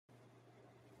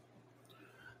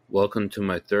Welcome to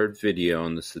my third video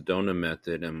on the Sedona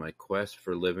Method and my quest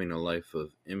for living a life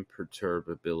of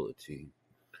imperturbability.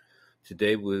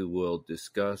 Today we will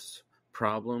discuss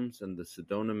problems and the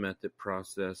Sedona Method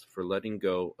process for letting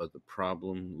go of the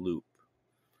problem loop.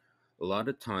 A lot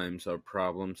of times our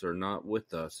problems are not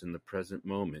with us in the present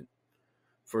moment.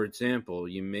 For example,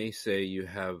 you may say you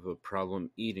have a problem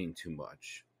eating too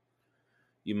much.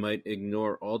 You might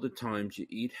ignore all the times you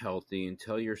eat healthy and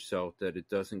tell yourself that it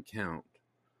doesn't count.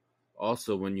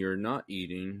 Also, when you're not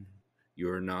eating,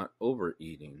 you're not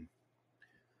overeating.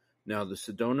 Now, the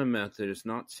Sedona Method is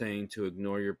not saying to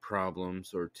ignore your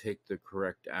problems or take the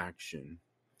correct action.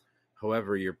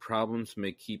 However, your problems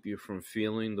may keep you from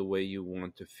feeling the way you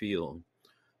want to feel.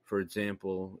 For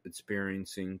example,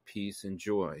 experiencing peace and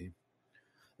joy,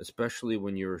 especially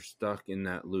when you're stuck in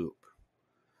that loop.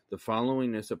 The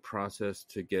following is a process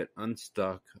to get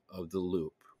unstuck of the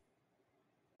loop.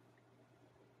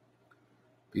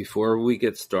 Before we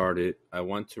get started, I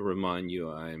want to remind you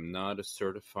I am not a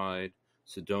certified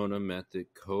Sedona Method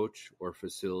Coach or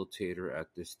Facilitator at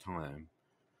this time.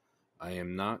 I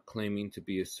am not claiming to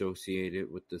be associated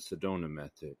with the Sedona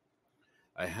Method.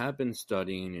 I have been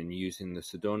studying and using the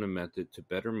Sedona Method to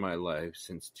better my life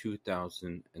since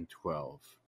 2012.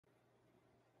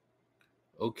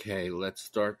 Okay, let's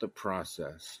start the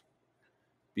process.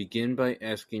 Begin by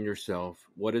asking yourself,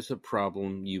 what is a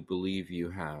problem you believe you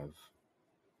have?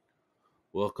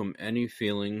 Welcome any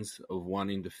feelings of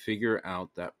wanting to figure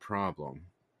out that problem.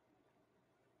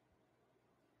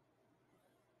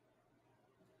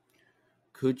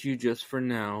 Could you just for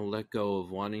now let go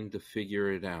of wanting to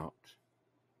figure it out?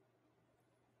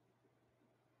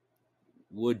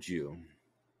 Would you?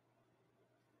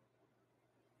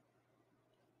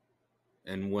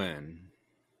 And when?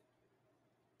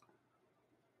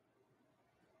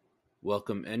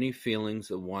 Welcome any feelings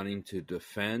of wanting to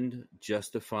defend,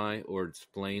 justify, or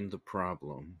explain the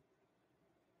problem.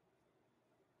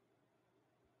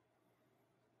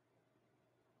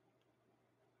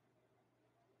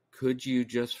 Could you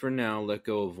just for now let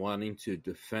go of wanting to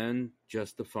defend,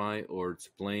 justify, or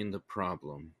explain the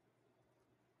problem?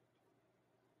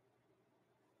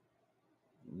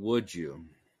 Would you?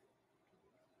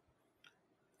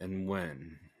 And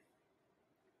when?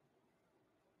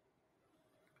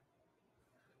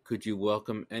 Could you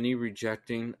welcome any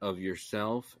rejecting of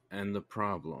yourself and the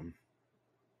problem?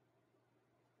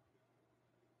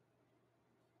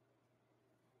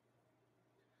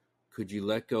 Could you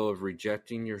let go of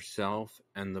rejecting yourself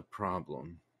and the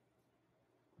problem?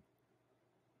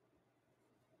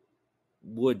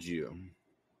 Would you?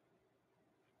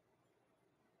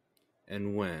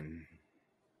 And when?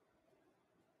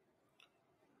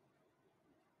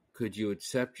 Could you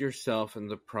accept yourself and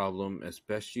the problem as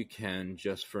best you can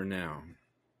just for now?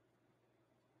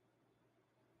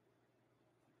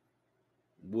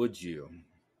 Would you?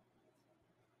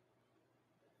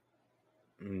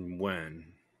 And when?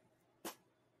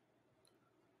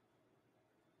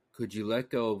 Could you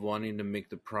let go of wanting to make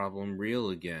the problem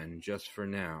real again just for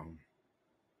now?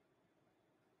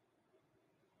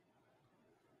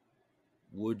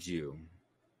 Would you?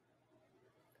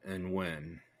 And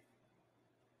when?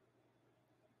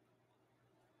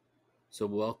 So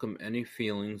welcome any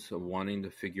feelings of wanting to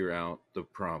figure out the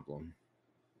problem.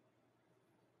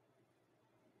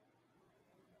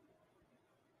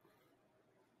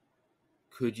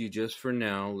 Could you just for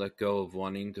now let go of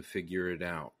wanting to figure it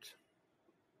out?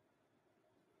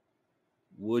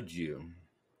 Would you?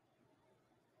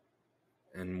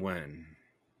 And when?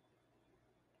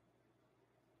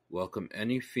 Welcome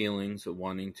any feelings of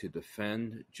wanting to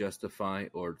defend, justify,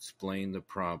 or explain the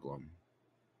problem.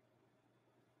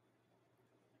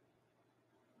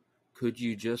 Could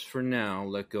you just for now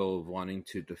let go of wanting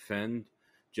to defend,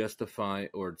 justify,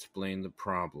 or explain the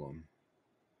problem?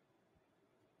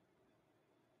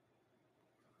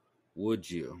 Would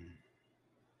you?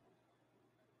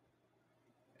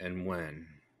 And when?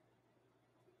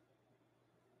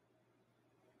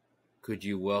 Could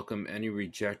you welcome any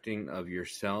rejecting of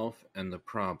yourself and the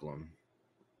problem?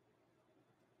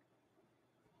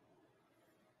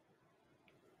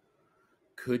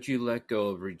 Could you let go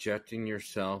of rejecting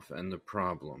yourself and the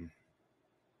problem?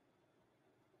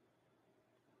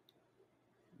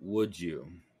 Would you?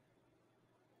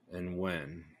 And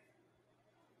when?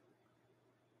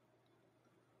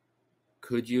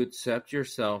 Could you accept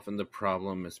yourself and the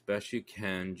problem as best you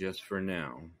can just for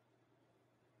now?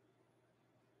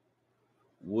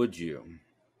 Would you?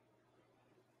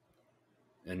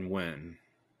 And when?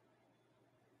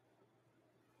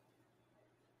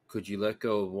 Could you let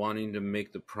go of wanting to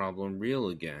make the problem real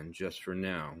again just for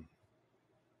now?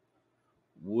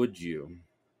 Would you?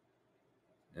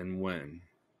 and when.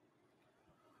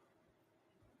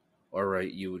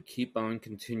 Alright, you would keep on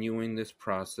continuing this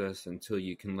process until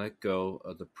you can let go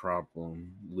of the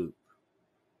problem loop.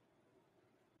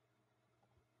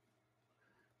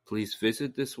 Please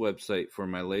visit this website for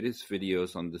my latest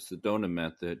videos on the Sedona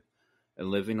Method and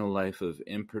living a life of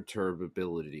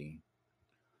imperturbability.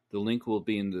 The link will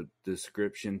be in the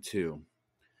description too.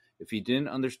 If you didn't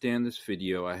understand this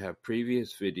video, I have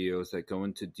previous videos that go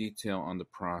into detail on the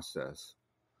process.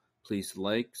 Please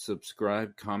like,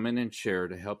 subscribe, comment, and share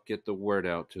to help get the word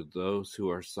out to those who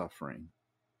are suffering.